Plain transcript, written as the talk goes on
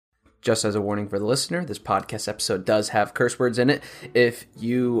Just as a warning for the listener, this podcast episode does have curse words in it. If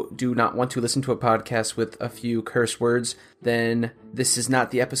you do not want to listen to a podcast with a few curse words, then this is not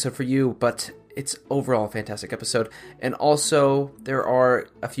the episode for you, but it's overall a fantastic episode. And also, there are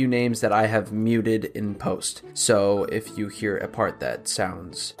a few names that I have muted in post. So if you hear a part that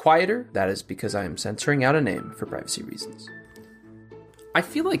sounds quieter, that is because I am censoring out a name for privacy reasons. I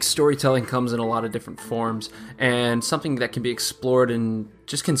feel like storytelling comes in a lot of different forms and something that can be explored and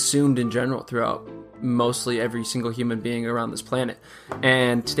just consumed in general throughout mostly every single human being around this planet.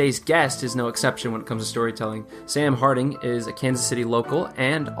 And today's guest is no exception when it comes to storytelling. Sam Harding is a Kansas City local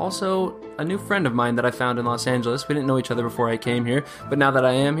and also a new friend of mine that I found in Los Angeles. We didn't know each other before I came here, but now that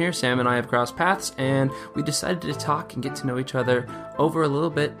I am here, Sam and I have crossed paths, and we decided to talk and get to know each other over a little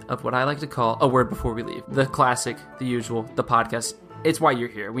bit of what I like to call a word before we leave. The classic, the usual, the podcast. It's why you're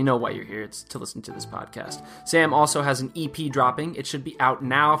here. We know why you're here. It's to listen to this podcast. Sam also has an EP dropping. It should be out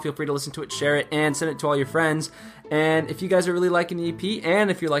now. Feel free to listen to it, share it, and send it to all your friends. And if you guys are really liking the EP, and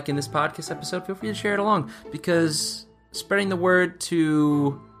if you're liking this podcast episode, feel free to share it along, because spreading the word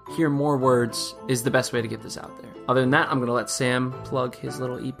to hear more words is the best way to get this out there. Other than that, I'm going to let Sam plug his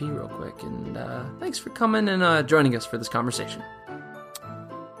little EP real quick. And thanks for coming and joining us for this conversation.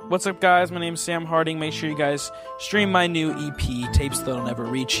 What's up, guys? My name's Sam Harding. Make sure you guys stream my new EP, Tapes That'll Never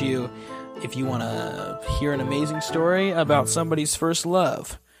Reach You, if you want to hear an amazing story about somebody's first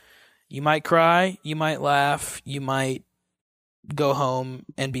love. You might cry, you might laugh, you might go home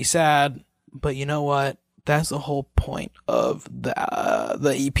and be sad, but you know what? That's the whole point of the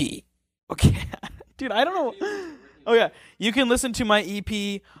EP. Okay, dude, I don't know. Oh yeah, you can listen to my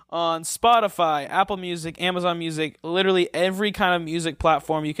EP on Spotify, Apple Music, Amazon Music, literally every kind of music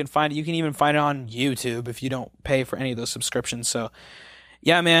platform you can find it. You can even find it on YouTube if you don't pay for any of those subscriptions. So,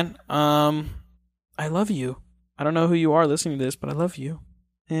 yeah, man, I love you. I don't know who you are listening to this, but I love you.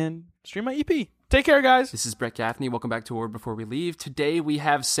 And stream my EP. Take care, guys. This is Brett Gaffney. Welcome back to Word Before We Leave. Today we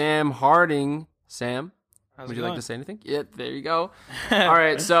have Sam Harding. Sam, would you like to say anything? Yeah, there you go. All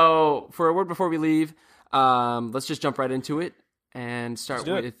right, so for a Word Before We Leave, let's just jump right into it and start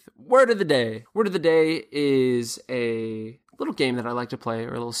with Word of the Day. Word of the Day is a little game that I like to play, or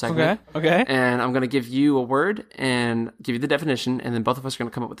a little segment. Okay. And I'm going to give you a word and give you the definition, and then both of us are going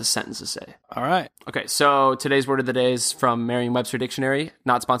to come up with a sentence to say. All right. Okay, so today's Word of the Day is from Merriam-Webster Dictionary.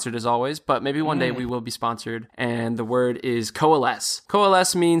 Not sponsored as always, but maybe one day we will be sponsored. And the word is coalesce.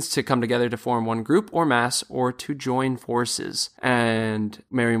 Coalesce means to come together to form one group or mass, or to join forces. And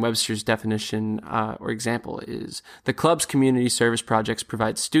Merriam-Webster's definition or example is, the club's community service projects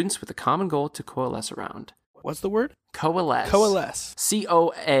provide students with a common goal to coalesce around. What's the word? Coalesce. Coalesce. Coalesce.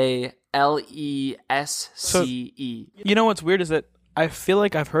 You know what's weird is that I feel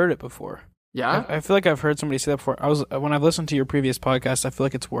like I've heard it before. Yeah? I feel like I've heard somebody say that before. When I've listened to your previous podcast, I feel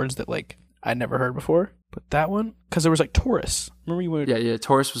like it's words that like I'd never heard before. But that one, because there was like Taurus. Remember you were... Yeah.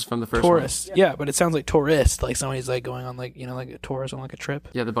 Taurus was from the first Taurus. One. Yeah, but it sounds like tourist, like somebody's like going on like, like a tourist on like a trip.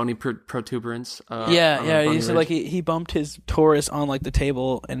 Yeah, the bony protuberance. Yeah. He said like he bumped his Taurus on like the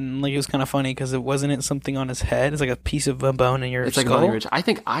table, and like it was kind of funny because it wasn't something on his head. It's like a piece of a bone in your skull. It's like a bony ridge. I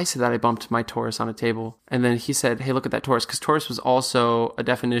think I said that I bumped my Taurus on a table, and then he said, "Hey, look at that Taurus," because Taurus was also a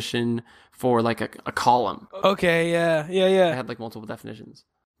definition for like a column. Okay. Yeah. It had like multiple definitions,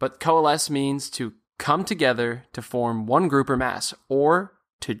 but coalesce means to come together to form one group or mass, or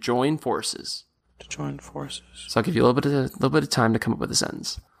to join forces. To join forces. So I'll give you a little bit of time to come up with a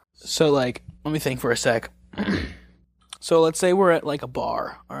sentence. So like, let me think for a sec. So let's say we're at like a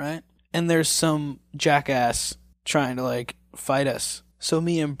bar, all right? And there's some jackass trying to like fight us. So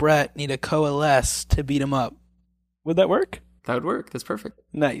me and Brett need to coalesce to beat him up. Would that work? That would work. That's perfect.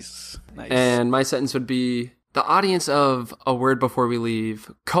 Nice. And my sentence would be, the audience of A Word Before We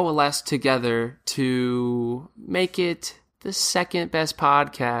Leave coalesced together to make it the second best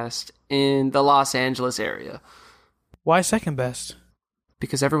podcast in the Los Angeles area. Why second best?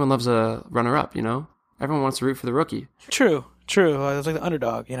 Because everyone loves a runner-up, Everyone wants to root for the rookie. True. It's like the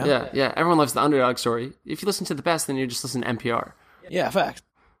underdog, Yeah. Everyone loves the underdog story. If you listen to the best, then you're just listening to NPR. Yeah, fact.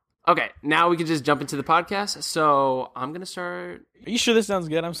 Okay, now we can just jump into the podcast. So I'm going to start... Are you sure this sounds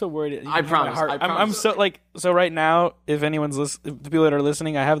good? I'm so worried. I promise. I'm so so right now, if the people that are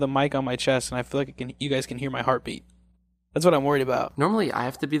listening, I have the mic on my chest and I feel like you guys can hear my heartbeat. That's what I'm worried about. Normally, I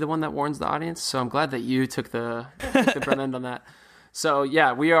have to be the one that warns the audience, so I'm glad that you took the front end on that. So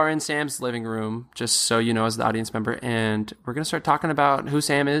yeah, we are in Sam's living room, just so you know, as the audience member, and we're going to start talking about who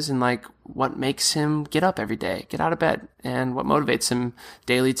Sam is and like what makes him get up every day, get out of bed, and what motivates him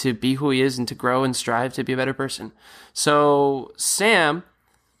daily to be who he is and to grow and strive to be a better person. So Sam,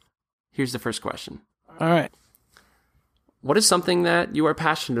 here's the first question. All right. What is something that you are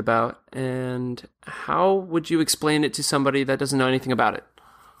passionate about, and how would you explain it to somebody that doesn't know anything about it?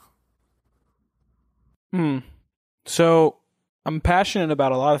 So I'm passionate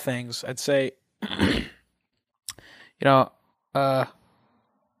about a lot of things. I'd say, I'm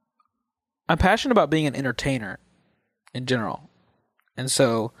passionate about being an entertainer in general. And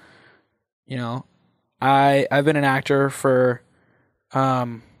so, I've been an actor for,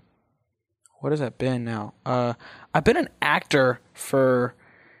 what has that been now? I've been an actor for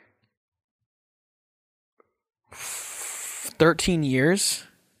 13 years,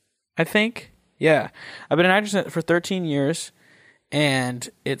 I think. Yeah. I've been an actor for 13 years, and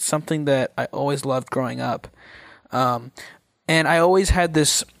it's something that I always loved growing up. And I always had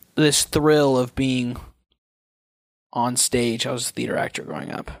this thrill of being on stage. I was a theater actor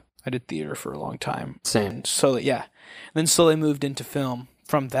growing up. I did theater for a long time. Same. And then slowly moved into film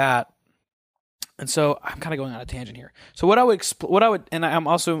from that. And so I'm kind of going on a tangent here. So what I was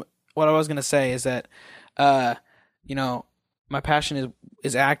going to say is that, my passion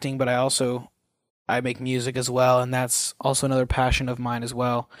is acting, but I make music as well. And that's also another passion of mine as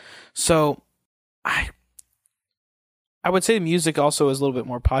well. So I would say music also is a little bit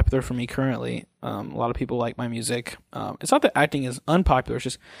more popular for me currently. A lot of people like my music. It's not that acting is unpopular. It's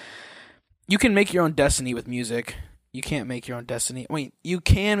just you can make your own destiny with music. You can't make your own destiny. I mean, you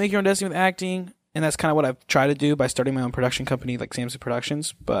can make your own destiny with acting, and that's kind of what I've tried to do by starting my own production company, like Samson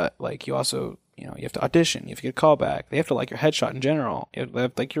Productions. But like, you also, you have to audition. You have to get a call back. They have to like your headshot in general. You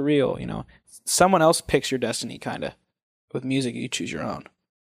have to like your reel. Someone else picks your destiny, kind of. With music, you choose your own.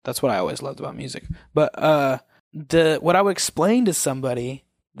 That's what I always loved about music. But what I would explain to somebody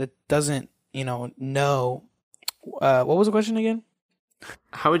that doesn't, know, what was the question again?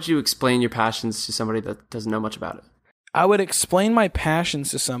 How would you explain your passions to somebody that doesn't know much about it? I would explain my passions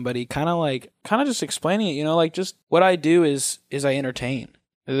to somebody, kind of just explaining it, like just what I do is I entertain.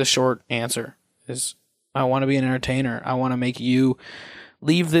 The short answer is I want to be an entertainer. I want to make you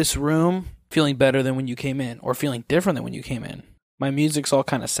leave this room feeling better than when you came in, or feeling different than when you came in. My music's all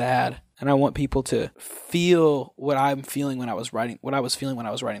kind of sad, and I want people to feel what I'm feeling when I was writing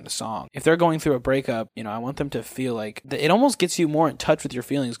the song. If they're going through a breakup, I want them to feel like it almost gets you more in touch with your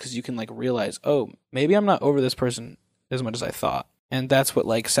feelings, because you can like realize, oh, maybe I'm not over this person as much as I thought. And that's what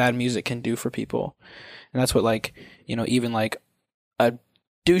like sad music can do for people. And that's what like, even like a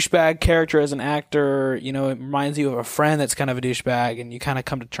douchebag character as an actor, it reminds you of a friend that's kind of a douchebag, and you kind of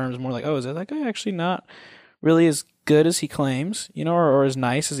come to terms more like, oh, is that guy actually not really as good as he claims, or as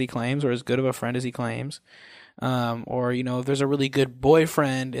nice as he claims, or as good of a friend as he claims. Or, if there's a really good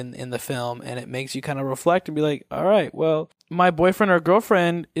boyfriend in the film, and it makes you kind of reflect and be like, all right, well, my boyfriend or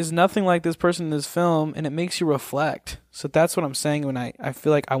girlfriend is nothing like this person in this film, and it makes you reflect. So that's what I'm saying when I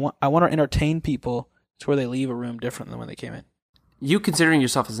feel like I want to entertain people to where they leave a room different than when they came in. You considering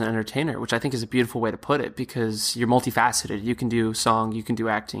yourself as an entertainer, which I think is a beautiful way to put it, because you're multifaceted. You can do song, you can do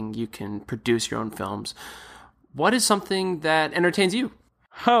acting, you can produce your own films. What is something that entertains you?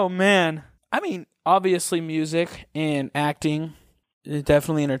 Oh, man. I mean, obviously music and acting, it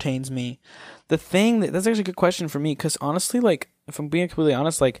definitely entertains me. That's actually a good question for me, because honestly, like, if I'm being completely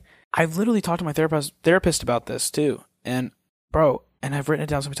honest, like, I've literally talked to my therapist about this too. And bro, and I've written it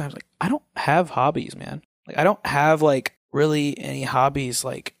down so many times, like, I don't have hobbies, man. Like, I don't have like really any hobbies.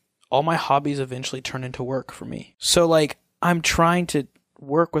 Like, all my hobbies eventually turn into work for me. So like, I'm trying to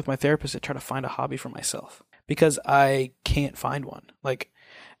work with my therapist to try to find a hobby for myself, because I can't find one. Like,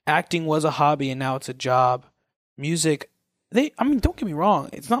 acting was a hobby and now it's a job. Music, don't get me wrong,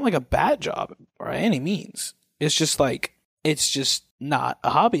 it's not like a bad job by any means. It's just like, it's just not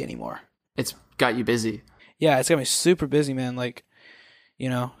a hobby anymore. It's got you busy. Yeah, it's got me super busy, man. Like,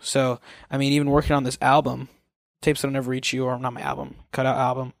 so, I mean, even working on this album, Tapes That'll Never Reach You, or not my album, cutout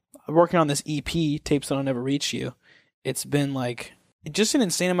album, working on this EP, Tapes That'll Never Reach You, it's been like, just an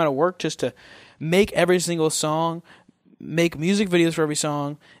insane amount of work just to make every single song, make music videos for every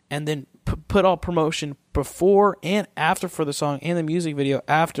song, and then put all promotion before and after for the song and the music video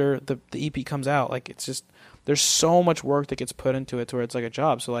after the EP comes out. Like, it's just, there's so much work that gets put into it to where it's like a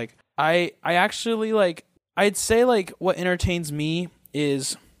job. So like, I actually like, I'd say like what entertains me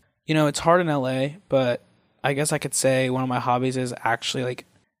is, it's hard in LA, but I guess I could say one of my hobbies is actually like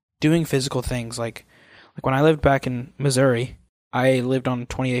doing physical things. Like when I lived back in Missouri, I lived on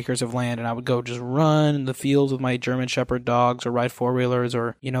 20 acres of land, and I would go just run in the fields with my German Shepherd dogs, or ride four-wheelers,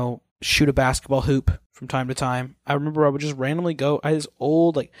 or, shoot a basketball hoop from time to time. I remember I would just randomly go. I was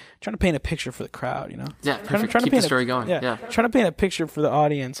old, like, trying to paint a picture for the crowd, Yeah, perfect. Keep the story going. Yeah. Trying to paint a picture for the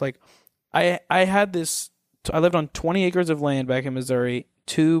audience. Like, I had this, I lived on 20 acres of land back in Missouri,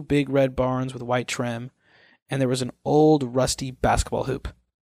 2 big red barns with white trim, and there was an old rusty basketball hoop,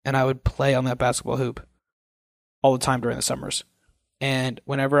 and I would play on that basketball hoop all the time during the summers. And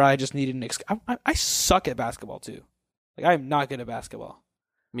whenever I just needed I suck at basketball too. Like, I'm not good at basketball.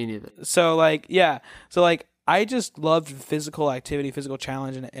 Me neither. So like, yeah. So like, I just loved physical activity, physical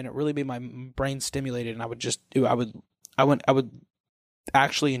challenge, and it really made my brain stimulated. And I would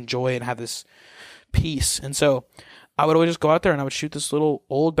actually enjoy and have this peace. And so I would always just go out there and I would shoot this little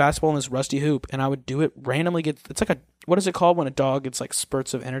old basketball in this rusty hoop, and I would do it randomly. It's like what is it called when a dog gets like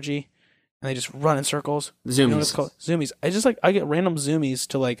spurts of energy and they just run in circles? Zoomies. You know what it's called? Zoomies. I get random zoomies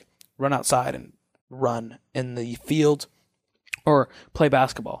to like run outside and run in the field or play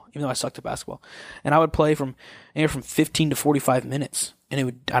basketball, even though I sucked at basketball. And I would play from anywhere from 15 to 45 minutes, and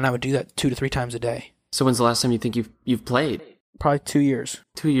I would do that 2 to 3 times a day. So when's the last time you think you've played? Probably 2 years.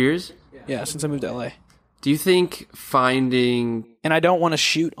 2 years? Yeah, since I moved to LA. Do you think finding... And I don't want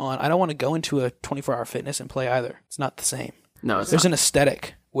to go into a 24-hour fitness and play either. It's not the same. No, There's an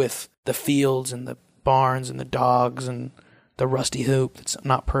aesthetic with the fields and the barns and the dogs and the rusty hoop that's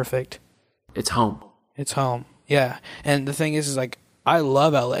not perfect. It's home. It's home. Yeah. And the thing is like, I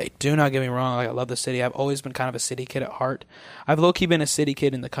love LA. Do not get me wrong. Like, I love the city. I've always been kind of a city kid at heart. I've low-key been a city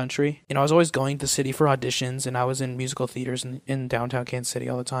kid in the country. You know, I was always going to the city for auditions, and I was in musical theaters in downtown Kansas City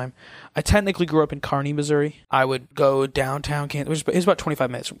all the time. I technically grew up in Kearney, Missouri. I would go downtown Kansas. It was about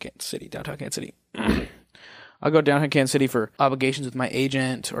 25 minutes from Kansas City, downtown Kansas City. I'll go downtown Kansas City for obligations with my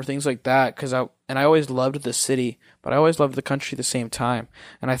agent or things like that. I always loved the city, but I always loved the country at the same time.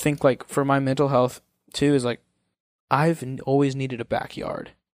 And I think, like, for my mental health, too, is like, I've always needed a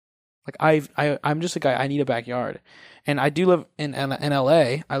backyard. Like, I'm just a guy, I need a backyard. And I do live in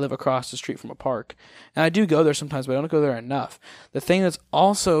LA. I live across the street from a park. And I do go there sometimes, but I don't go there enough. The thing that's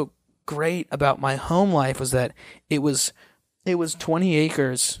also great about my home life was that it was 20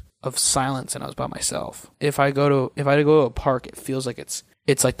 acres of silence, and I was by myself. If I go to a park, it feels like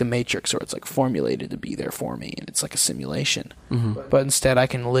it's like the Matrix, or it's like formulated to be there for me, and it's like a simulation. Mm-hmm. But instead I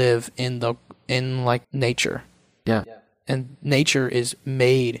can live in like nature. Yeah. And nature is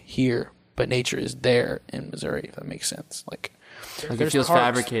made here, but nature is there in Missouri, if that makes sense. Like it feels parks,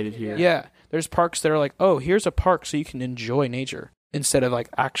 fabricated here. Yeah. There's parks that are like, oh, here's a park so you can enjoy nature, instead of like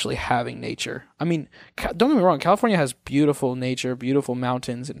actually having nature. I mean, don't get me wrong, California has beautiful nature, beautiful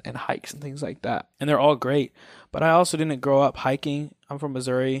mountains and hikes and things like that. And they're all great. But I also didn't grow up hiking. I'm from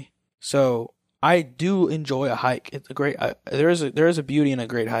Missouri. So I do enjoy a hike. It's a great, there is a beauty in a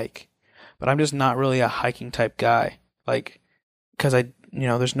great hike. But I'm just not really a hiking type guy. Like, because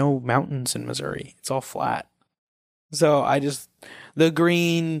there's no mountains in Missouri. It's all flat. So the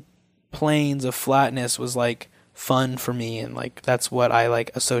green plains of flatness was like fun for me. And like, that's what I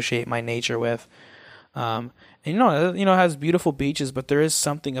like associate my nature with. And it has beautiful beaches, but there is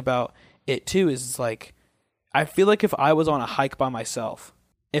something about it too, is like, I feel like if I was on a hike by myself,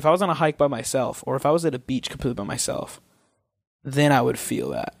 or if I was at a beach completely by myself, then I would feel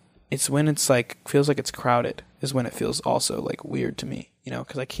that. It's when it's like, feels like it's crowded is when it feels also like weird to me,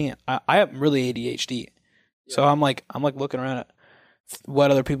 because I have really ADHD. Yeah. So I'm like looking around at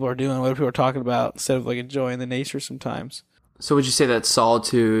what other people are doing, what other people are talking about, instead of like enjoying the nature sometimes. So would you say that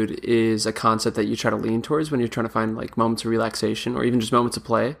solitude is a concept that you try to lean towards when you're trying to find like moments of relaxation or even just moments of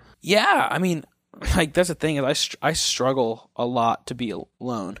play? Yeah. I mean, like, that's the thing, is I struggle a lot to be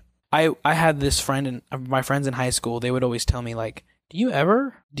alone. I had this friend, and my friends in high school, they would always tell me like, do you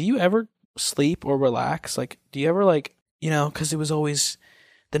ever sleep or relax? Like, do you ever like, because it was always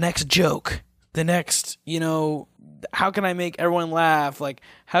the next joke, the next, how can I make everyone laugh? Like,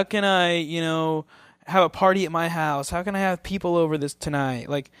 how can I, have a party at my house? How can I have people over this tonight?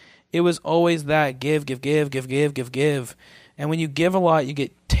 Like, it was always that give. And when you give a lot, you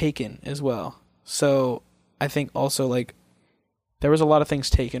get taken as well. So I think also, like, there was a lot of things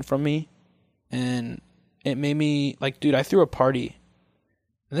taken from me, and it made me like, dude, I threw a party.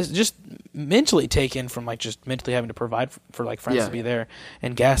 And this is just mentally taken from like just mentally having to provide for like friends to be there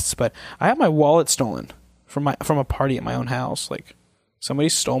and guests. But I had my wallet stolen from a party at my own house. Like, somebody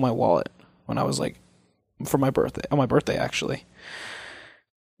stole my wallet when I was like, on my birthday actually.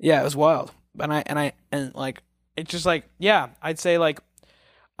 Yeah, it was wild. And like, it's just like, yeah, I'd say like,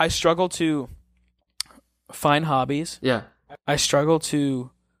 I struggle to find hobbies. Yeah. I struggle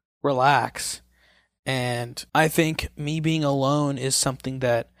to relax. And I think me being alone is something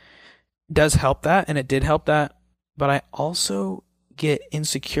that does help that, and it did help that. But I also get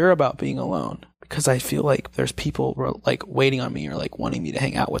insecure about being alone because I feel like there's people like waiting on me or like wanting me to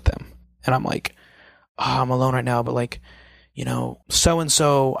hang out with them. And I'm like, oh, I'm alone right now, but like, so and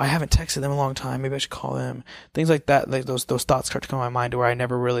so, I haven't texted them in a long time. Maybe I should call them. Things like that. Like those thoughts start to come to my mind, where I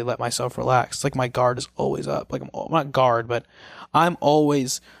never really let myself relax. It's like my guard is always up. Like I'm not guard, but my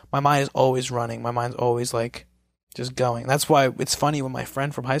mind is always running. My mind's always like just going. That's why it's funny when my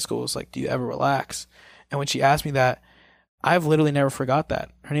friend from high school was like, "Do you ever relax?" And when she asked me that, I've literally never forgot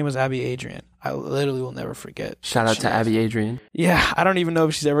that. Her name was Abby Adrian. I literally will never forget. Shout out to Abby Adrian. Yeah, I don't even know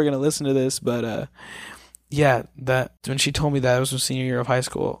if she's ever gonna listen to this, but yeah, that when she told me that, it was her senior year of high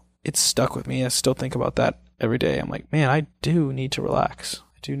school, it stuck with me. I still think about that every day. I'm like, man, I do need to relax.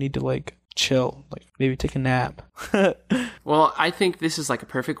 I do need to like chill, like maybe take a nap. Well, I think this is like a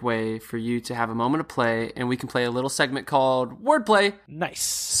perfect way for you to have a moment of play, and we can play a little segment called Wordplay. Nice.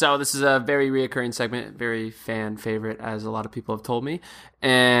 So this is a very reoccurring segment, very fan favorite, as a lot of people have told me.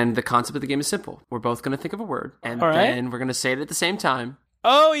 And the concept of the game is simple. We're both going to think of a word, and then we're going to say it at the same time.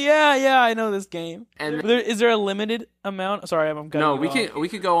 Oh yeah, I know this game. And is there a limited amount? Sorry, I'm gutting no. We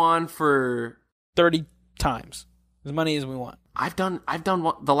could go on for 30 times, as many as we want. I've done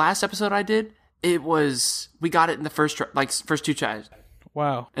the last episode I did. It was we got it in the first two tries.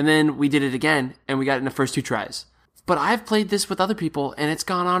 Wow. And then we did it again, and we got it in the first 2 tries. But I've played this with other people, and it's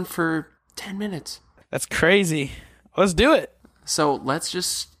gone on for 10 minutes. That's crazy. Let's do it. So let's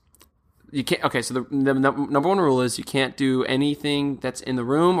just. You can't. Okay, so the number one rule is you can't do anything that's in the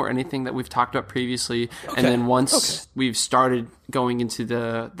room or anything that we've talked about previously. Okay. And then once we've started going into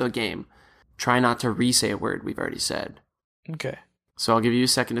the game, try not to re-say a word we've already said. Okay. So I'll give you a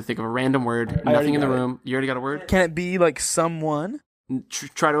second to think of a random word. Nothing in the room. You already got a word? Can it be like someone?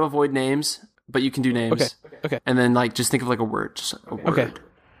 Try to avoid names, but you can do names. Okay. And then like just think of like a word. Just a word. Okay.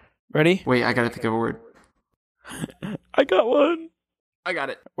 Ready? Wait, I gotta think of a word. I got one. I got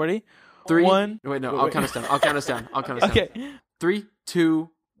it. Ready? 3. 1. Wait, no. I'll count us down. Okay. 3, 2,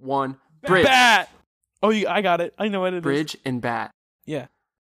 1. Bridge. Bat. Oh, I got it. I know what it is. Bridge and bat. Yeah.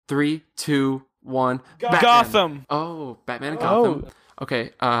 3, 2, 1. Gotham. Oh, Batman and Gotham. Okay.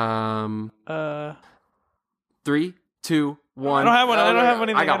 3, 2, 1. I don't have one. I don't have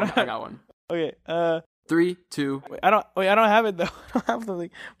anything. I got one. Okay. 3, 2. I don't have it though. I don't have something.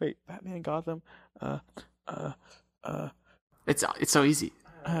 Wait, Batman and Gotham. It's so easy.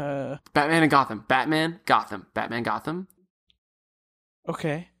 Batman and Gotham. Batman, Gotham.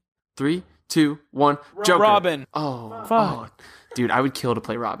 Okay. 3, 2, 1. Joker. Robin. Oh, fuck. Dude, I would kill to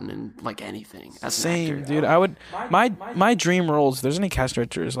play Robin in like anything. Same, dude. I would. My dream roles. If there's any cast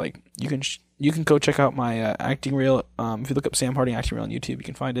directors, like you can go check out my acting reel. If you look up Sam Harding acting reel on YouTube, you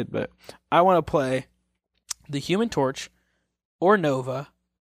can find it. But I want to play the Human Torch, or Nova,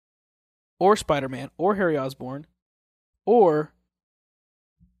 or Spider-Man, or Harry Osborn, or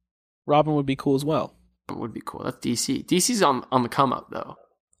Robin would be cool as well. It would be cool. That's DC. DC's on the come up though.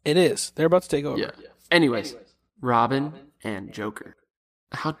 It is. They're about to take over. Yeah. Anyways, Robin and Joker.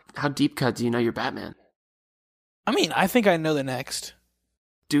 How deep cut do you know your Batman? I mean, I think I know the next.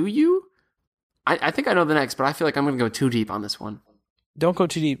 Do you? I think I know the next, but I feel like I'm going to go too deep on this one. Don't go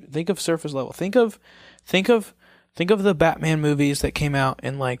too deep. Think of surface level. Think of the Batman movies that came out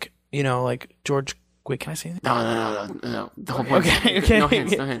in like George. Wait, can I say that? No. The whole point. Okay. No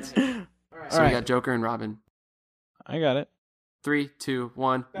hints. So right. We got Joker and Robin. I got it. 3, 2,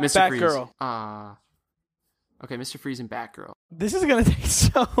 1. Mr. Freeze. Batgirl. Okay, Mr. Freeze and Batgirl. This is gonna take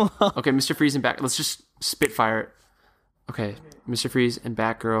so long. Okay, Mr. Freeze and Let's just spitfire it. Okay, Mr. Freeze and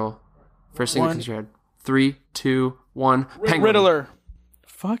Batgirl. First thing that comes to your head. 3, 2, 1. Penguin. Riddler.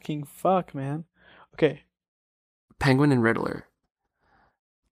 Fucking fuck, man. Okay. Penguin and Riddler.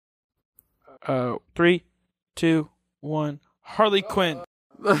 3, 2, 1. Harley Quinn.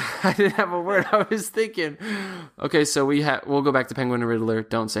 I didn't have a word. I was thinking. Okay, so we'll go back to Penguin and Riddler.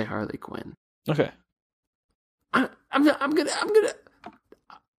 Don't say Harley Quinn. Okay. I'm gonna.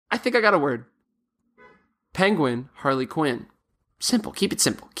 I think I got a word. Penguin, Harley Quinn. Simple. Keep it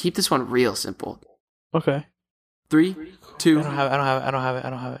simple. Keep this one real simple. Okay. 3, 2. I don't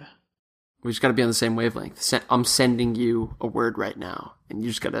have it. We just gotta be on the same wavelength. I'm sending you a word right now, and you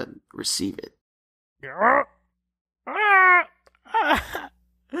just gotta receive it.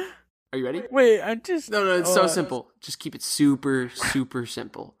 Are you ready? Wait, I'm just... No, it's so simple. Just keep it super, super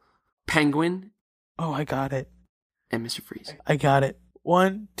simple. Penguin. Oh, I got it. And Mr. Freeze. I got it.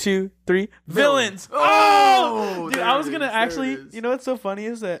 1, 2, 3. Villains! Oh! Dude, I was going to actually... You know what's so funny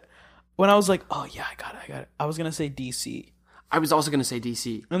is that when I was like, oh, yeah, I got it. I was going to say DC. I was also going to say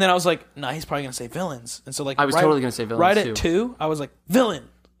DC. And then I was like, nah, he's probably going to say villains. And so like... I was totally going to say villains, right too. at 2, I was like, villain!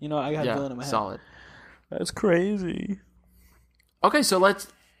 You know, I got villain in my head. Solid. That's crazy. Okay, so let's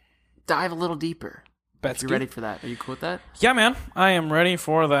dive a little deeper. If you're ready for that. Are you cool with that? Yeah, man. I am ready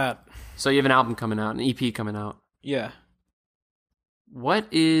for that. So you have an album coming out, an EP coming out. Yeah.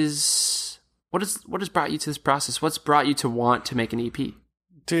 what has brought you to this process? What's brought you to want to make an EP?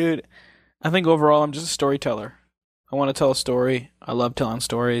 Dude, I think overall I'm just a storyteller. I want to tell a story. I love telling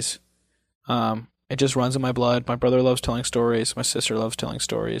stories. It just runs in my blood. My brother loves telling stories. My sister loves telling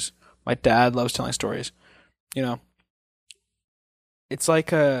stories. My dad loves telling stories. You know, it's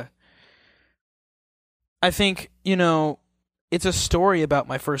like I think, you know, it's a story about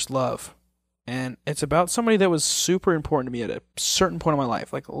my first love. And it's about somebody that was super important to me at a certain point in my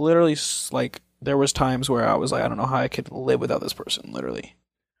life. Like, literally, like, there was times where I was like, I don't know how I could live without this person, literally.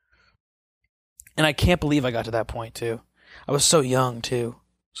 And I can't believe I got to that point, too. I was so young, too.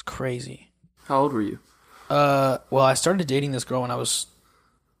 It was crazy. How old were you? Well, I started dating this girl when I was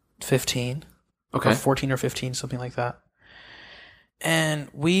 15. Okay. Or 14 or 15, something like that. And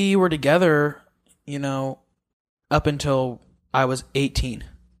we were together, you know, up until I was 18.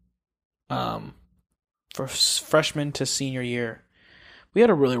 For freshman to senior year. We had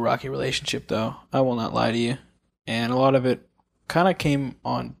a really rocky relationship, though. I will not lie to you. And a lot of it kind of came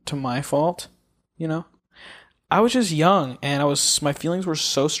on to my fault, you know? I was just young, and my feelings were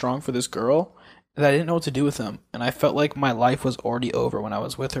so strong for this girl that I didn't know what to do with them. And I felt like my life was already over when I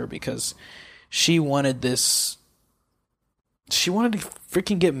was with her because she wanted to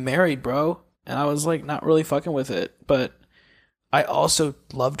freaking get married, bro. And I was like, not really fucking with it. But I also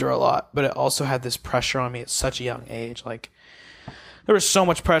loved her a lot, but it also had this pressure on me at such a young age. Like, there was so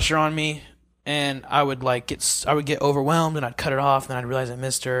much pressure on me, and I would get overwhelmed, and I'd cut it off, and then I'd realize I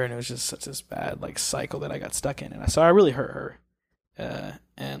missed her, and it was just such this bad like cycle that I got stuck in, and so I really hurt her,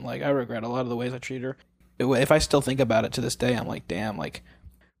 and like I regret a lot of the ways I treated her. If I still think about it to this day, I'm like, damn, like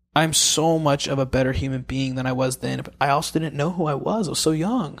I'm so much of a better human being than I was then, but I also didn't know who I was. I was so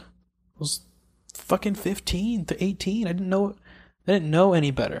young. I was fucking 15 to 18. I didn't know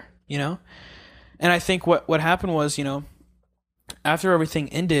any better, you know? And I think what happened was, you know, after everything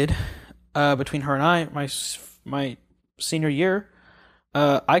ended between her and I, my senior year,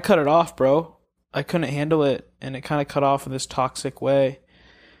 I cut it off, bro. I couldn't handle it, and it kind of cut off in this toxic way.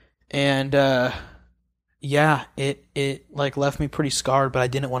 And yeah, it like left me pretty scarred, but I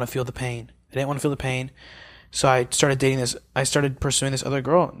didn't want to feel the pain. So I started pursuing this other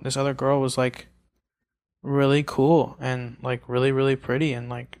girl. This other girl was like really cool and like really, really pretty and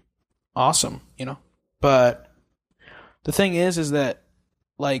like awesome, you know? But the thing is that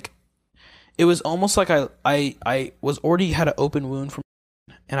like it was almost like I was already had an open wound from,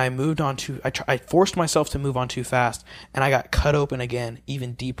 and I moved on I forced myself to move on too fast, and I got cut open again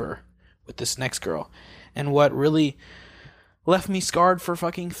even deeper with this next girl. And what really left me scarred for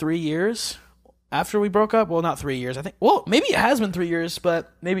fucking 3 years after we broke up, well, not 3 years, I think. Well, maybe it has been 3 years,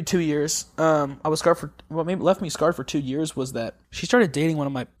 but maybe 2 years. Maybe left me scarred for 2 years was that she started dating one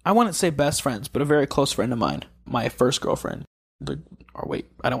of my, I wouldn't say best friends, but a very close friend of mine, my first girlfriend. I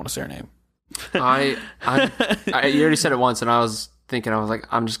don't want to say her name. You already said it once, and I was like,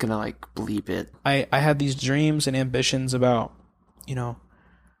 I'm just gonna like bleep it. I had these dreams and ambitions about, you know,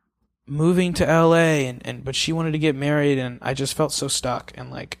 moving to LA, but she wanted to get married, and I just felt so stuck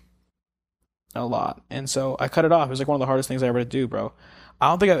and like a lot. And so I cut it off. It was like one of the hardest things I ever had to do, bro. I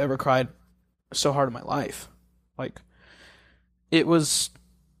don't think I've ever cried so hard in my life. Like, it was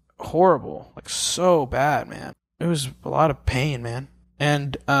horrible, like so bad, man. It was a lot of pain, man.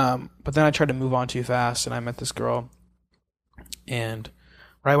 And but then I tried to move on too fast, and I met this girl, and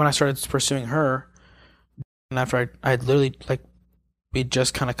right when I started pursuing her, and after I'd literally like we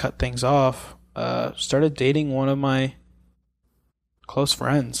just kind of cut things off, started dating one of my close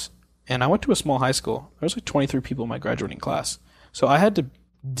friends. And I went to a small high school. There was like 23 people in my graduating class. So I had to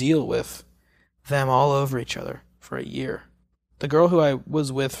deal with them all over each other for a year. The girl who I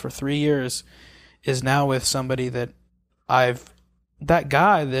was with for 3 years is now with somebody that that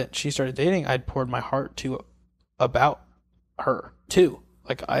guy that she started dating, I'd poured my heart to about her too.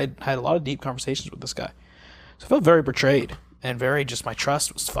 Like, I had a lot of deep conversations with this guy. So I felt very betrayed, and very just, my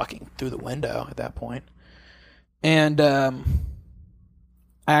trust was fucking through the window at that point. And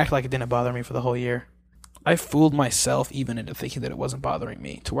I acted like it didn't bother me for the whole year. I fooled myself even into thinking that it wasn't bothering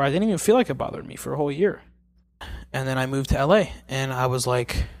me, to where I didn't even feel like it bothered me for a whole year. And then I moved to LA, and I was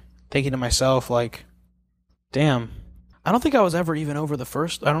like thinking to myself, like, damn, I don't think I was ever even over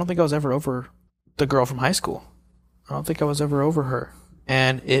I don't think I was ever over the girl from high school. I don't think I was ever over her.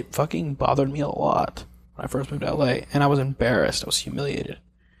 And it fucking bothered me a lot when I first moved to LA, and I was embarrassed. I was humiliated.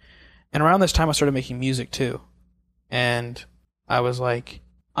 And around this time, I started making music too. And I was like,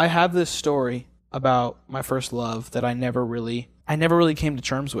 I have this story about my first love that I never really came to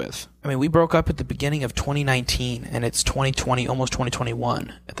terms with. I mean, we broke up at the beginning of 2019, and it's 2020, almost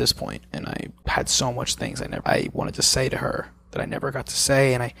 2021 at this point. And I had so much things I wanted to say to her, that I never got to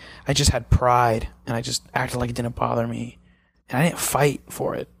say, and I just had pride, and I just acted like it didn't bother me, and I didn't fight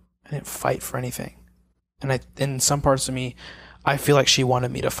for it. I didn't fight for anything. And in some parts of me, I feel like she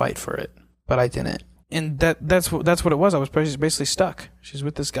wanted me to fight for it, but I didn't. And that's what it was. I was basically stuck. She's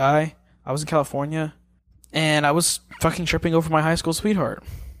with this guy. I was in California, and I was fucking tripping over my high school sweetheart.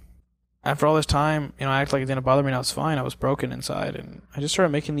 After all this time, I acted like it didn't bother me, and I was fine. I was broken inside, and I just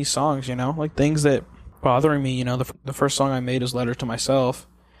started making these songs, like things that bothering me. The first song I made is Letter to Myself,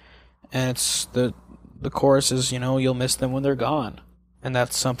 and it's the chorus is, you'll miss them when they're gone. And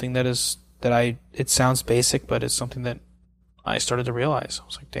that's something it sounds basic, but it's something that I started to realize. I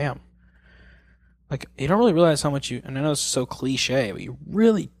was like, damn. Like, you don't really realize how much and I know it's so cliche, but you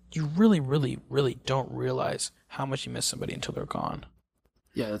really, really, really don't realize how much you miss somebody until they're gone.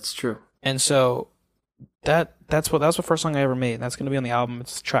 Yeah, that's true. And so that's the first song I ever made. That's going to be on the album.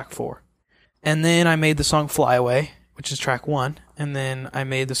 It's track 4. And then I made the song Fly Away, which is track 1. And then I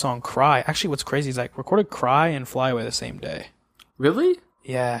made the song Cry. Actually, what's crazy is I recorded Cry and Fly Away the same day. Really?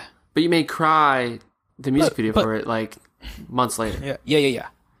 Yeah. But you made Cry, the music video for it, like months later. Yeah,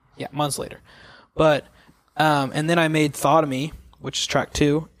 months later. But, and then I made Thought of Me, which is track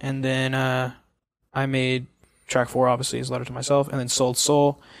 2. And then I made track 4, obviously, is Letter to Myself. And then Sold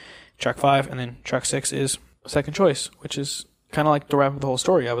Soul, track 5. And then track 6 is Second Choice, which is kind of like the wrap of the whole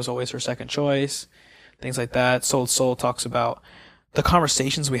story. I was always her second choice, things like that. Sold Soul talks about the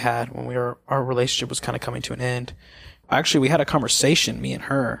conversations we had when our relationship was kind of coming to an end. Actually, we had a conversation, me and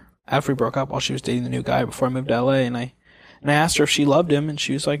her, after we broke up while she was dating the new guy before I moved to LA, and I asked her if she loved him, and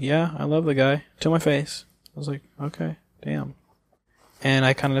she was like, yeah, I love the guy, to my face. I was like, okay, damn. And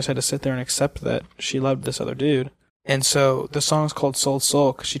I kind of just had to sit there and accept that she loved this other dude. And so the song's called Sold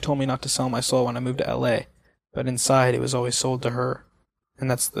Soul because she told me not to sell my soul when I moved to LA, but inside it was always sold to her.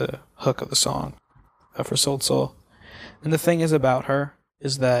 And that's the hook of the song for Sold Soul. And the thing is about her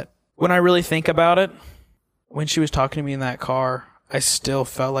is that when I really think about it, when she was talking to me in that car, I still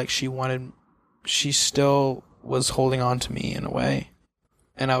felt like she still was holding on to me in a way.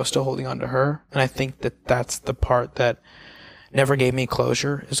 And I was still holding on to her. And I think that that's the part that never gave me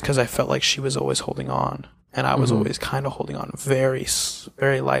closure, is because I felt like she was always holding on. And I was always kind of holding on very,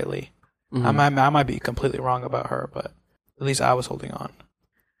 very lightly. Mm-hmm. I might be completely wrong about her, but at least I was holding on.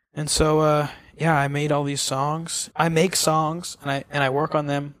 And so, I made all these songs. I make songs, and I work on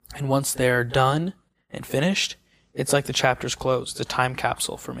them. And once they're done and finished, it's like the chapter's closed. It's a time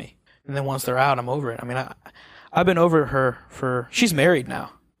capsule for me. And then once they're out, I'm over it. I mean, I've been over her she's married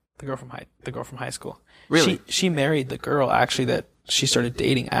now. The girl from high school. Really? She married the girl actually that she started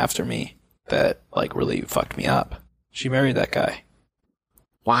dating after me that like really fucked me up. She married that guy.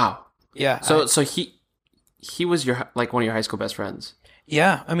 Wow. Yeah. So he was one of your high school best friends.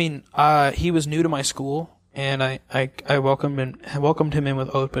 Yeah. I mean, he was new to my school, and I welcomed him in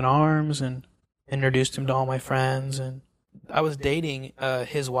with open arms and introduced him to all my friends, and I was dating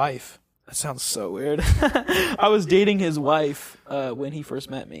his wife. That sounds so weird. I was dating his wife when he first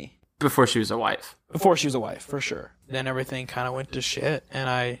met me. Before she was a wife. Before she was a wife, for sure. Then everything kind of went to shit,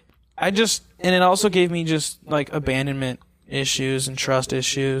 and and it also gave me just like abandonment issues and trust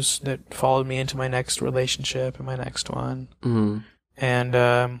issues that followed me into my next relationship and my next one. Mm-hmm. And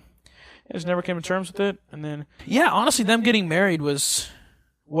I just never came to terms with it. And then, honestly, them getting married was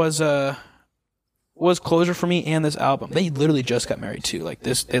closure for me and this album. They literally just got married too.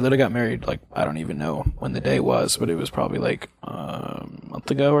 They literally got married, I don't even know when the day was, but it was probably a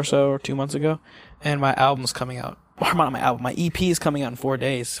month ago or so, or 2 months ago. And my album's coming out. Or not my album, my EP is coming out in 4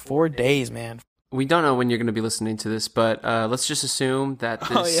 days. 4 days, man. We don't know when you're going to be listening to this, but let's just assume that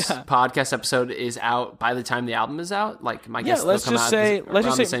this podcast episode is out by the time the album is out. My guess they'll come out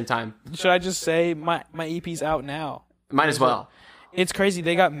around the same time. Should I just say my EP's out now? Might as well. It's crazy.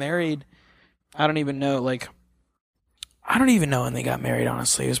 They got married. I don't even know. I don't even know when they got married,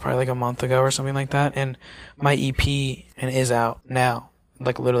 honestly. It was probably a month ago or something like that. And my EP is out now,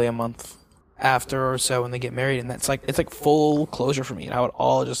 literally a month after or so when they get married. And that's it's full closure for me. And how it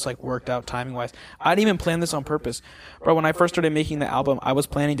all just worked out timing wise. I didn't even plan this on purpose. Bro, when I first started making the album, I was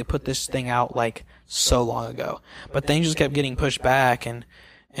planning to put this thing out so long ago. But things just kept getting pushed back, and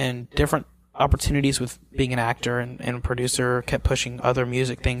different opportunities with being an actor and producer kept pushing other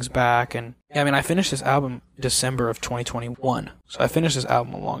music things back. And I finished this album December of 2021. So I finished this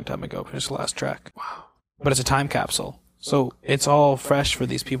album a long time ago. Finished the last track. Wow. But it's a time capsule. So it's all fresh for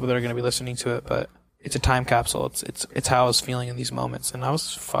these people that are going to be listening to it, but it's a time capsule. It's how I was feeling in these moments. And I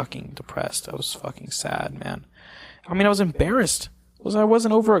was fucking depressed. I was fucking sad, man. I was embarrassed. I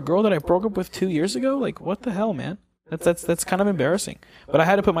wasn't over a girl that I broke up with 2 years ago? What the hell, man? That's kind of embarrassing. But I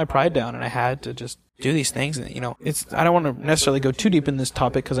had to put my pride down, and I had to just do these things. And, I don't want to necessarily go too deep in this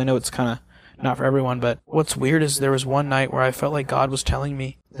topic because I know it's kind of not for everyone. But what's weird is there was one night where I felt like God was telling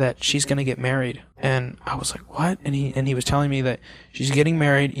me that she's going to get married. And I was like, what? And he was telling me that she's getting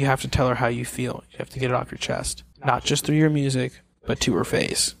married. You have to tell her how you feel. You have to get it off your chest. Not just through your music, but to her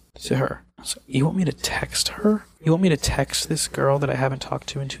face, to her. So you want me to text her? You want me to text this girl that I haven't talked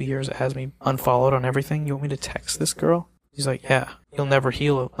to in 2 years that has me unfollowed on everything? You want me to text this girl? He's like, yeah, you'll never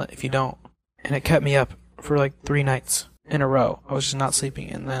heal if you don't. And it kept me up for like 3 nights in a row. I was just not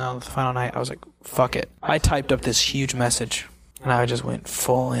sleeping. And then on the final night, I was like, fuck it. I typed up this huge message and I just went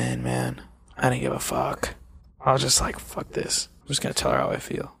full in, man. I didn't give a fuck. I was just like, fuck this. I'm just going to tell her how I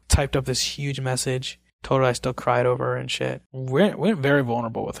feel. Typed up this huge message. Told her I still cried over her and shit. Went very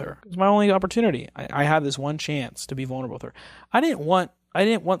vulnerable with her. It was my only opportunity. I had this one chance to be vulnerable with her. I didn't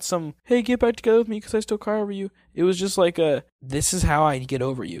want some, hey, get back together with me because I still cry over you. It was just like this is how I get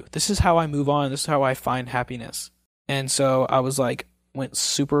over you. This is how I move on. This is how I find happiness. And so I was like, went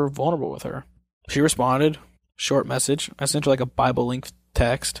super vulnerable with her. She responded, short message. I sent her like a Bible link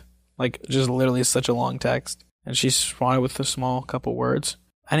text, like just literally such a long text. And she responded with a small couple words.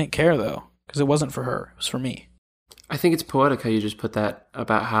 I didn't care though. Because it wasn't for her. It was for me. I think it's poetic how you just put that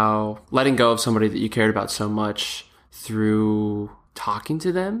about how letting go of somebody that you cared about so much through talking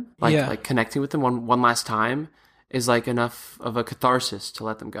to them, like connecting with them one last time is like enough of a catharsis to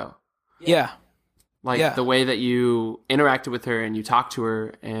let them go. Yeah. The way that you interacted with her and you talked to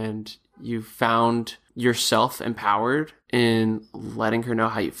her and you found yourself empowered in letting her know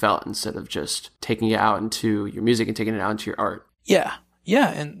how you felt instead of just taking it out into your music and taking it out into your art. Yeah.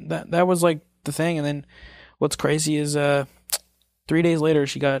 Yeah, and that was like the thing. And then what's crazy is 3 days later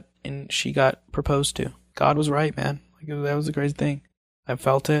she got proposed to. God was right, man. That was a crazy thing. I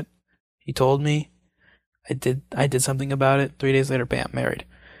felt it. He told me. I did something about it. 3 days later, bam, married.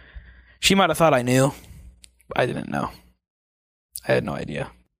 She might have thought I knew. I didn't know. I had no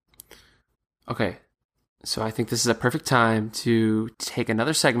idea. Okay. So I think this is a perfect time to take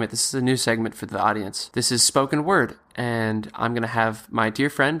another segment. This is a new segment for the audience. This is spoken word, and I'm going to have my dear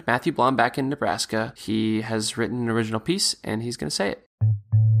friend Matthew Blom back in Nebraska. He has written an original piece, and he's going to say it.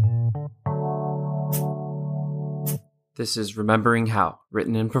 This is Remembering How,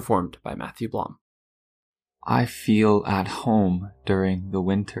 written and performed by Matthew Blom. I feel at home during the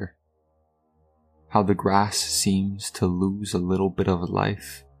winter. How the grass seems to lose a little bit of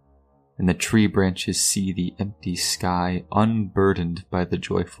life, and the tree branches see the empty sky unburdened by the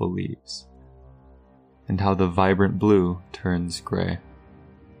joyful leaves, and how the vibrant blue turns gray,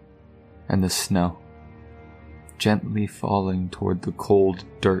 and the snow, gently falling toward the cold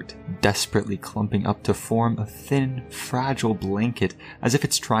dirt, desperately clumping up to form a thin, fragile blanket, as if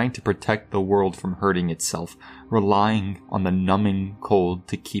it's trying to protect the world from hurting itself, relying on the numbing cold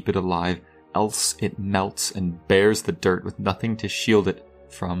to keep it alive, else it melts and bears the dirt with nothing to shield it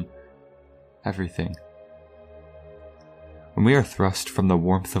from everything. When we are thrust from the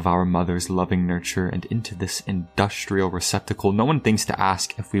warmth of our mother's loving nurture and into this industrial receptacle, no one thinks to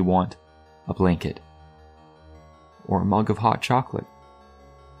ask if we want a blanket or a mug of hot chocolate.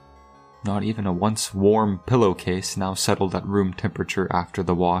 Not even a once warm pillowcase now settled at room temperature after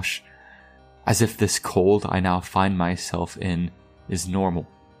the wash, as if this cold I now find myself in is normal.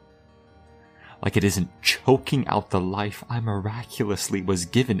 Like it isn't choking out the life I miraculously was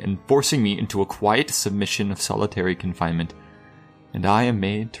given and forcing me into a quiet submission of solitary confinement, and I am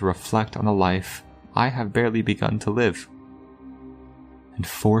made to reflect on a life I have barely begun to live, and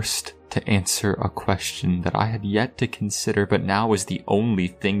forced to answer a question that I had yet to consider but now is the only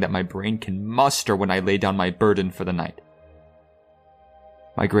thing that my brain can muster when I lay down my burden for the night.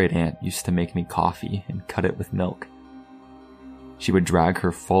 My great aunt used to make me coffee and cut it with milk. She would drag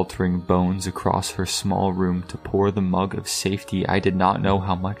her faltering bones across her small room to pour the mug of safety I did not know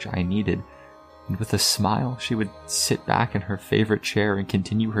how much I needed, and with a smile she would sit back in her favorite chair and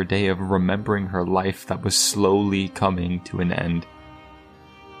continue her day of remembering her life that was slowly coming to an end.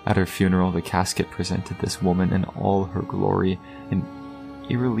 At her funeral, the casket presented this woman in all her glory, an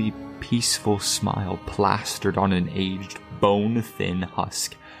eerily peaceful smile plastered on an aged, bone-thin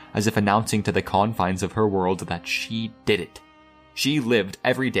husk, as if announcing to the confines of her world that she did it. She lived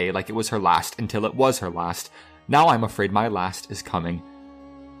every day like it was her last until it was her last. Now I'm afraid my last is coming.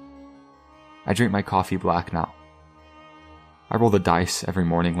 I drink my coffee black now. I roll the dice every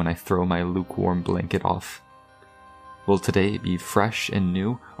morning when I throw my lukewarm blanket off. Will today be fresh and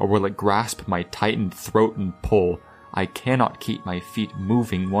new, or will it grasp my tightened throat and pull? I cannot keep my feet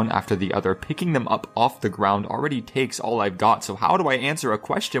moving one after the other. Picking them up off the ground already takes all I've got, so how do I answer a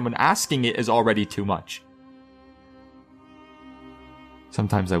question when asking it is already too much?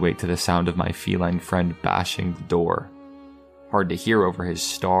 Sometimes I wake to the sound of my feline friend bashing the door. Hard to hear over his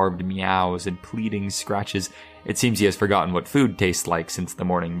starved meows and pleading scratches. It seems he has forgotten what food tastes like since the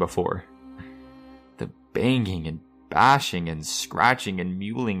morning before. The banging and bashing and scratching and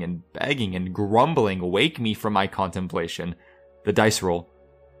mewling and begging and grumbling wake me from my contemplation. The dice roll.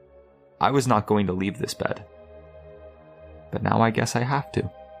 I was not going to leave this bed. But now I guess I have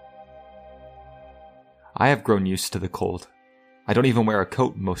to. I have grown used to the cold. I don't even wear a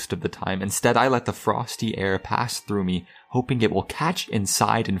coat most of the time. Instead, I let the frosty air pass through me, hoping it will catch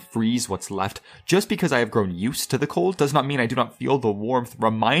inside and freeze what's left. Just because I have grown used to the cold does not mean I do not feel the warmth,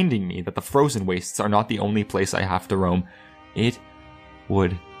 reminding me that the frozen wastes are not the only place I have to roam. It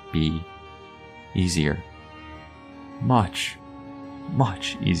would be easier. Much,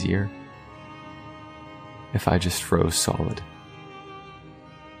 much easier if I just froze solid.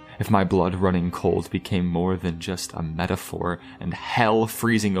 If my blood running cold became more than just a metaphor, and hell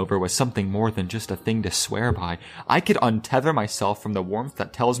freezing over was something more than just a thing to swear by, I could untether myself from the warmth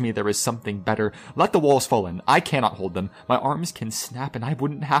that tells me there is something better. Let the walls fall in. I cannot hold them. My arms can snap and I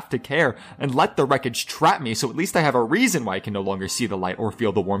wouldn't have to care. And let the wreckage trap me, so at least I have a reason why I can no longer see the light or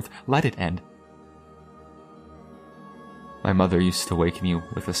feel the warmth. Let it end. My mother used to wake me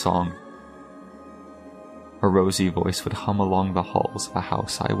with a song. Her rosy voice would hum along the halls of a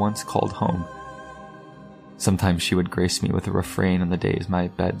house I once called home. Sometimes she would grace me with a refrain on the days my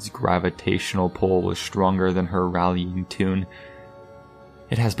bed's gravitational pull was stronger than her rallying tune.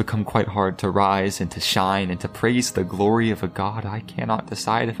 It has become quite hard to rise and to shine and to praise the glory of a God I cannot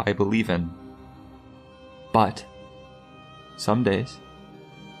decide if I believe in. But some days,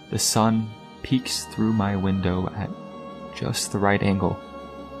 the sun peeks through my window at just the right angle,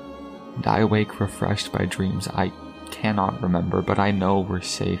 and I awake refreshed by dreams I cannot remember, but I know we're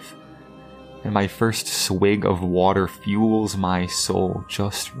safe. And my first swig of water fuels my soul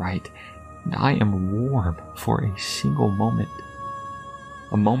just right, and I am warm for a single moment.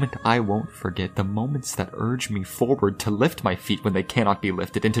 A moment I won't forget, the moments that urge me forward to lift my feet when they cannot be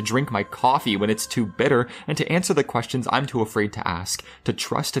lifted, and to drink my coffee when it's too bitter, and to answer the questions I'm too afraid to ask, to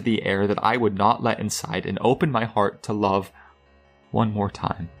trust the air that I would not let inside, and open my heart to love one more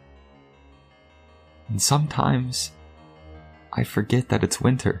time. And sometimes I forget that it's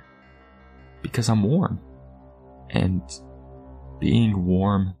winter because I'm warm. And being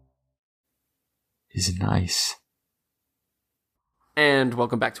warm is nice. And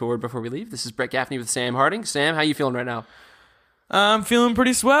welcome back to A Word Before We Leave. This is Brett Gaffney with Sam Harding. Sam, how you feeling right now? I'm feeling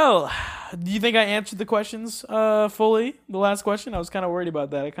pretty swell. Do you think I answered the questions fully? The last question? I was kind of worried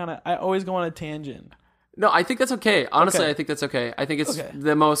about that. I always go on a tangent. No, I think that's okay. Honestly, Okay. I think that's okay. I think it's Okay.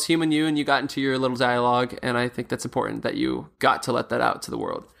 the most human you, and you got into your little dialogue, and I think that's important that you got to let that out to the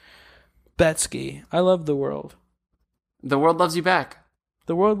world. Betsky, I love the world. The world loves you back.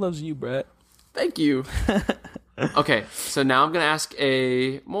 The world loves you, Brett. Thank you. Okay, so now I'm going to ask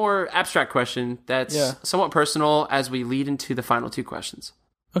a more abstract question that's somewhat personal as we lead into the final two questions.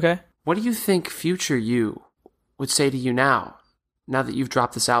 Okay. What do you think future you would say to you now that you've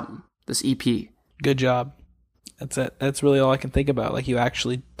dropped this album, this EP? Good job. That's it. That's really all I can think about. Like, you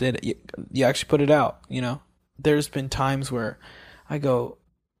actually did it. You actually put it out, you know? There's been times where I go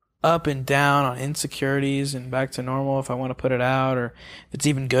up and down on insecurities and back to normal if I want to put it out or if it's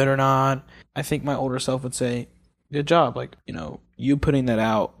even good or not. I think my older self would say, good job. Like, you know, you putting that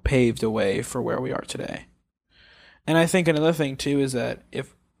out paved a way for where we are today. And I think another thing too is that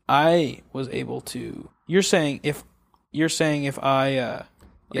if I was able to, you're saying if I,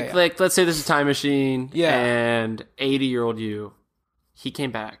 Like, let's say there's a time machine, Yeah. and 80-year-old you, he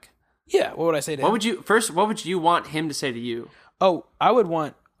came back. Yeah, what would I say to him? What would you want him to say to you? Oh,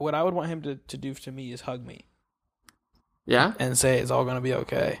 what I would want him to do to me is hug me Yeah? and say it's all gonna be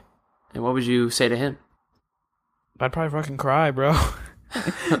okay. And what would you say to him? I'd probably fucking cry, bro.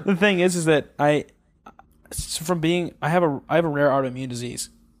 The thing is that I have a rare autoimmune disease,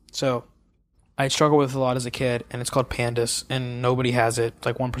 so I struggled with it a lot as a kid, and it's called PANDAS, and nobody has it.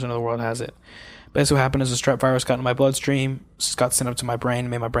 Like 1% of the world has it. But what happened is a strep virus got in my bloodstream, got sent up to my brain,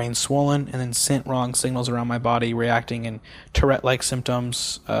 made my brain swollen, and then sent wrong signals around my body, reacting in Tourette-like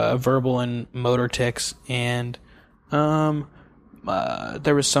symptoms, verbal and motor tics, and there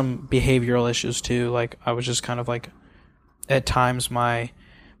was some behavioral issues too. Like, I was just kind of like, at times my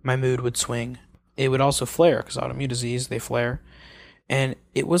mood would swing. It would also flare, because autoimmune disease, they flare. And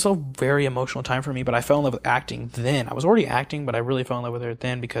it was a very emotional time for me, but I fell in love with acting then. I was already acting, but I really fell in love with it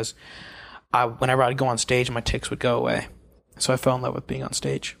then because whenever I'd go on stage, my tics would go away. So I fell in love with being on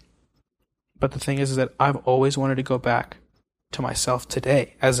stage. But the thing is that I've always wanted to go back to myself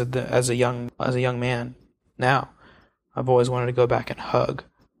today as a young man now. I've always wanted to go back and hug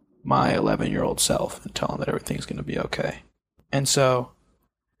my 11-year-old self and tell him that everything's going to be okay. And so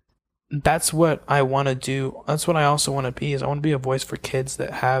that's what I want to do. That's what I also want to be, is I want to be a voice for kids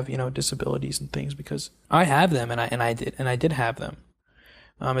that have, disabilities and things, because I have them and I did have them.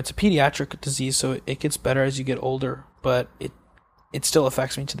 It's a pediatric disease, so it gets better as you get older, but it still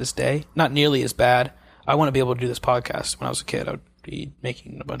affects me to this day. Not nearly as bad. I want to be able to do this podcast. When I was a kid, I would be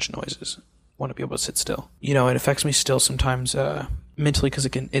making a bunch of noises. I want to be able to sit still. It affects me still sometimes mentally, because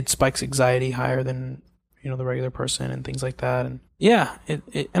it spikes anxiety higher than the regular person and things like that. And yeah,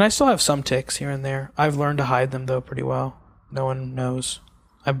 and I still have some tics here and there. I've learned to hide them though pretty well. No one knows.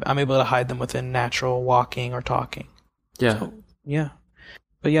 I'm able to hide them within natural walking or talking. Yeah. So, yeah.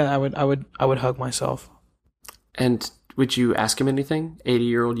 But yeah, I would hug myself. And would you ask him anything,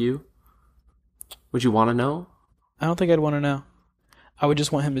 80-year-old you? Would you want to know? I don't think I'd want to know. I would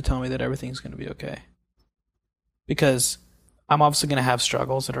just want him to tell me that everything's going to be okay. Because I'm obviously going to have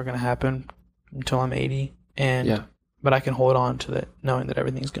struggles that are going to happen until I'm 80. But I can hold on to that, knowing that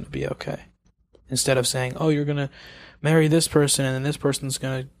everything's going to be okay. Instead of saying, oh, you're going to marry this person and then this person's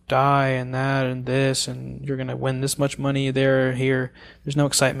going to die and that and this and you're going to win this much money there or here. There's no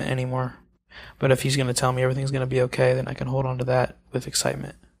excitement anymore. But if he's going to tell me everything's going to be okay, then I can hold on to that with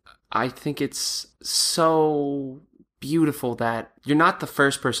excitement. I think it's so beautiful that you're not the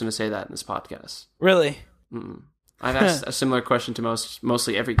first person to say that in this podcast. Really? Mm-mm. I've asked a similar question to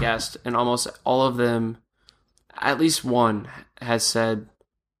mostly every guest, and almost all of them, at least one, has said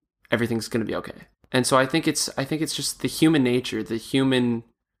everything's going to be okay. And so I think it's just the human nature, the human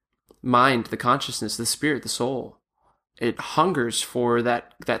mind, the consciousness, the spirit, the soul. It hungers for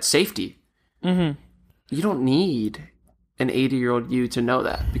that safety. Mm-hmm. You don't need an 80-year-old you to know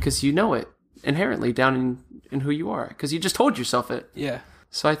that, because you know it inherently down in who you are, because you just told yourself it. Yeah.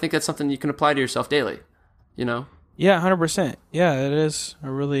 So I think that's something you can apply to yourself daily, Yeah, 100%. Yeah, it is.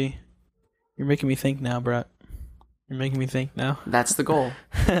 You're making me think now, Brett. You're making me think now. That's the goal.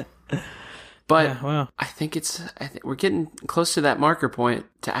 But yeah, wow. I think we're getting close to that marker point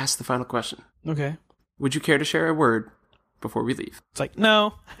to ask the final question. Okay. Would you care to share a word before we leave? It's like,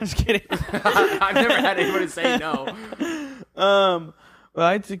 no. I'm just kidding. I've never had anyone say no. Well,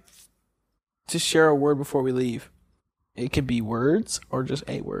 I'd to share a word before we leave. It could be words or just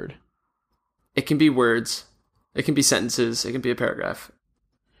a word. It can be words. It can be sentences. It can be a paragraph.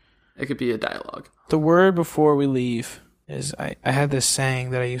 It could be a dialogue. The word before we leave is, I had this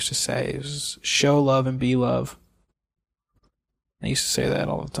saying that I used to say. It was show love and be love. I used to say that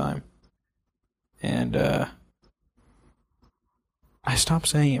all the time. And I stopped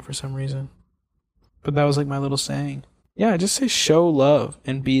saying it for some reason. But that was like my little saying. Yeah, just say show love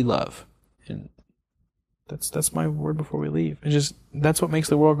and be love. And that's my word before we leave. That's what makes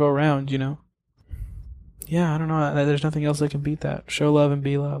the world go round, Yeah, I don't know. There's nothing else that can beat that. Show love and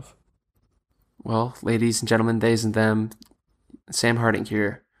be love. Well, ladies and gentlemen, theys and them, Sam Harding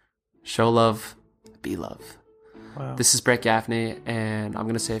here. Show love, be love. Wow. This is Brett Gaffney, and I'm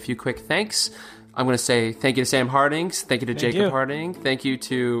going to say a few quick thanks. I'm going to say thank you to Sam Harding. Thank you to Jacob Harding. Thank you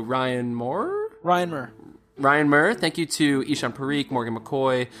to Ryan Murr. Thank you to Ishan Parikh, Morgan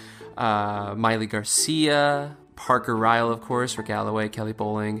McCoy, Miley Garcia, Parker Ryle, of course, Rick Galloway, Kelly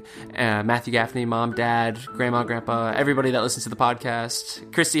Bowling, Matthew Gaffney, Mom, Dad, Grandma, Grandpa, everybody that listens to the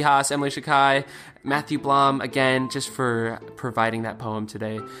podcast, Christy Haas, Emily Shakai, Matthew Blom, again, just for providing that poem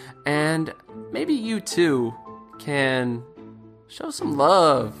today. And maybe you, too, can show some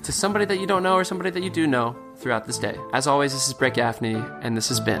love to somebody that you don't know or somebody that you do know throughout this day. As always, this is Brett Gaffney, and this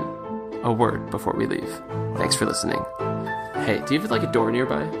has been A Word Before We Leave. Thanks for listening. Hey, do you have, a door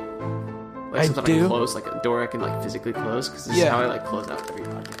nearby? Something I can close, a door I can physically close, because this is how I close out every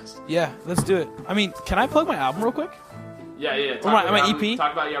podcast. Yeah, let's do it. I mean, can I plug my album real quick? Yeah. My EP?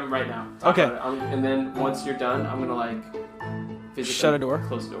 Talk about your album right now. Okay. And then once you're done, I'm gonna physically shut a door.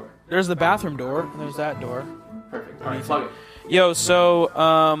 Close the door. There's the bathroom door. And there's that door. Perfect. All right, plug it. Yo, so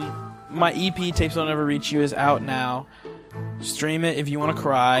my EP Tapes Don't Ever Reach You is out now. Stream it if you want to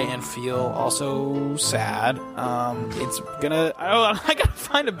cry and feel also sad. It's gonna. I gotta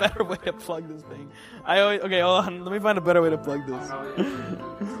find a better way to plug this thing. Okay, hold on. Let me find a better way to plug this.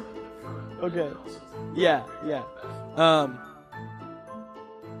 Okay. Yeah.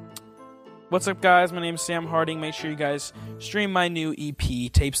 What's up, guys? My name's Sam Harding. Make sure you guys stream my new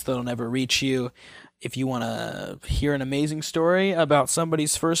EP, Tapes That'll Never Reach You, if you want to hear an amazing story about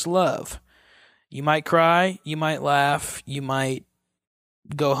somebody's first love. You might cry, you might laugh, you might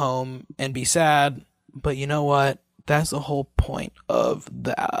go home and be sad, but you know what? That's the whole point of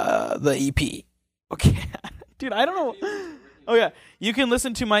the EP. Okay, dude, I don't know. Oh yeah, you can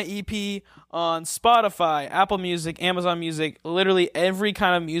listen to my EP on Spotify, Apple Music, Amazon Music, literally every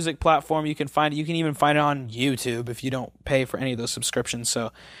kind of music platform you can find it. You can even find it on YouTube if you don't pay for any of those subscriptions.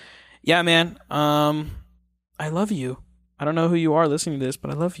 So, yeah, man, I love you. I don't know who you are listening to this,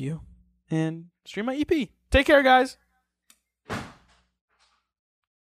 but I love you. And stream my EP. Take care, guys.